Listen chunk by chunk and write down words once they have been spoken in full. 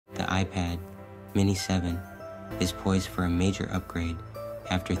iPad Mini 7 is poised for a major upgrade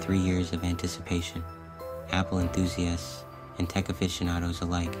after 3 years of anticipation. Apple enthusiasts and tech aficionados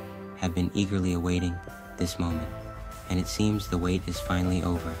alike have been eagerly awaiting this moment, and it seems the wait is finally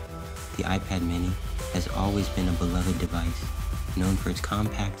over. The iPad Mini has always been a beloved device, known for its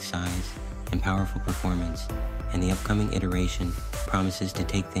compact size and powerful performance, and the upcoming iteration promises to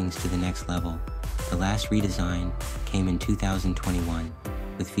take things to the next level. The last redesign came in 2021,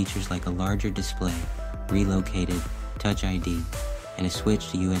 with features like a larger display, relocated Touch ID, and a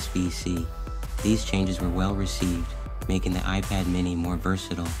switch to USB-C. These changes were well received, making the iPad Mini more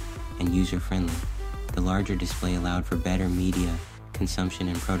versatile and user-friendly. The larger display allowed for better media consumption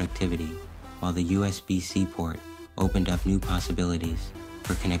and productivity, while the USB-C port opened up new possibilities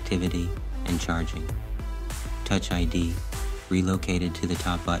for connectivity and charging. Touch ID, relocated to the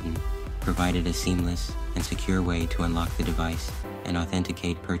top button, provided a seamless and secure way to unlock the device and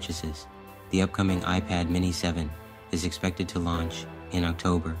authenticate purchases. The upcoming iPad Mini 7 is expected to launch in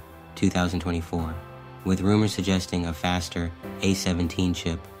October 2024, with rumors suggesting a faster A17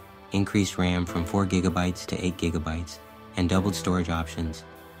 chip, increased RAM from 4GB to 8GB, and doubled storage options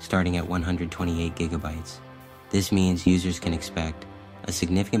starting at 128GB. This means users can expect a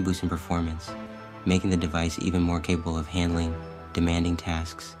significant boost in performance, making the device even more capable of handling demanding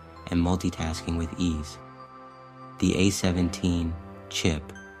tasks and multitasking with ease. The A17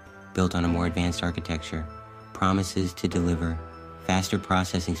 chip, built on a more advanced architecture, promises to deliver faster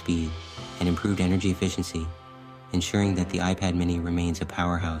processing speed and improved energy efficiency, ensuring that the iPad Mini remains a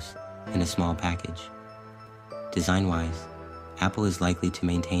powerhouse in a small package. Design-wise, Apple is likely to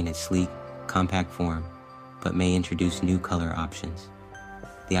maintain its sleek, compact form, but may introduce new color options.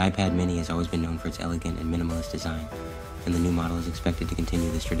 The iPad Mini has always been known for its elegant and minimalist design, and the new model is expected to continue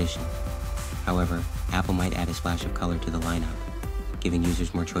this tradition. However, Apple might add a splash of color to the lineup, giving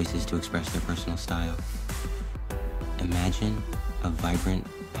users more choices to express their personal style. Imagine a vibrant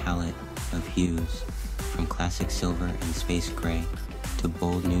palette of hues, from classic silver and space gray to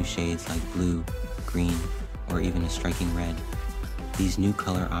bold new shades like blue, green, or even a striking red. These new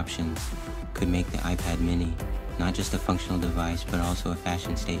color options could make the iPad Mini not just a functional device but also a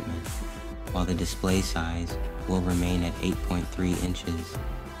fashion statement. While the display size will remain at 8.3 inches,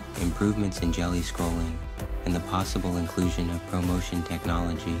 improvements in jelly scrolling and the possible inclusion of ProMotion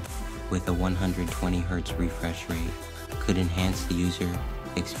technology with a 120Hz refresh rate could enhance the user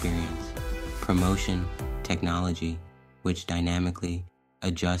experience. ProMotion technology, which dynamically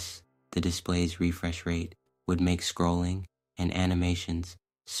adjusts the display's refresh rate, would make scrolling and animations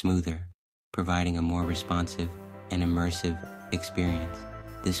smoother, providing a more responsive and immersive experience.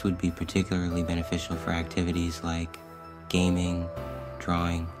 This would be particularly beneficial for activities like gaming,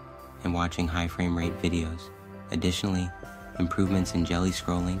 drawing, and watching high frame rate videos. Additionally, improvements in jelly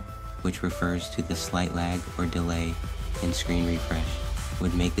scrolling, which refers to the slight lag or delay in screen refresh,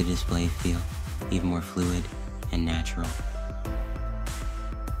 would make the display feel even more fluid and natural.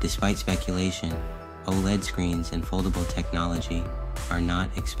 Despite speculation, OLED screens and foldable technology are not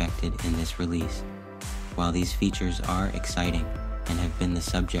expected in this release. While these features are exciting and have been the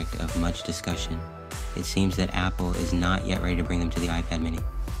subject of much discussion, it seems that Apple is not yet ready to bring them to the iPad Mini.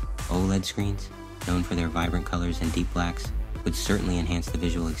 OLED screens, known for their vibrant colors and deep blacks, would certainly enhance the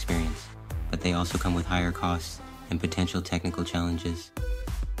visual experience, but they also come with higher costs and potential technical challenges.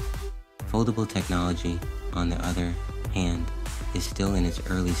 Foldable technology, on the other hand, is still in its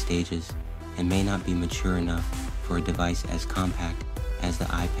early stages and may not be mature enough for a device as compact as the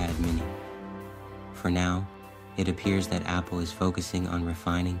iPad Mini. For now, it appears that Apple is focusing on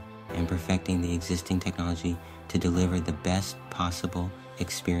refining and perfecting the existing technology to deliver the best possible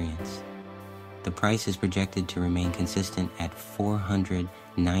experience. The price is projected to remain consistent at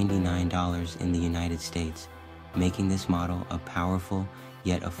 $499 in the United States, making this model a powerful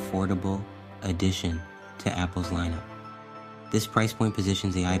yet affordable addition to Apple's lineup. This price point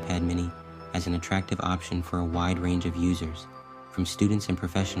positions the iPad Mini as an attractive option for a wide range of users, from students and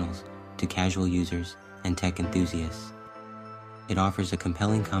professionals to casual users and tech enthusiasts. It offers a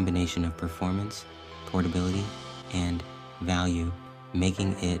compelling combination of performance, portability, and value,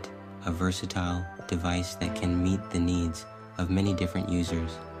 making it a versatile device that can meet the needs of many different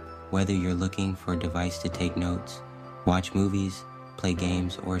users. Whether you're looking for a device to take notes, watch movies, play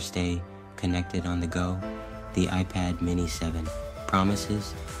games, or stay connected on the go, the iPad Mini 7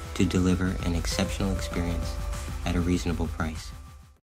 promises to deliver an exceptional experience at a reasonable price.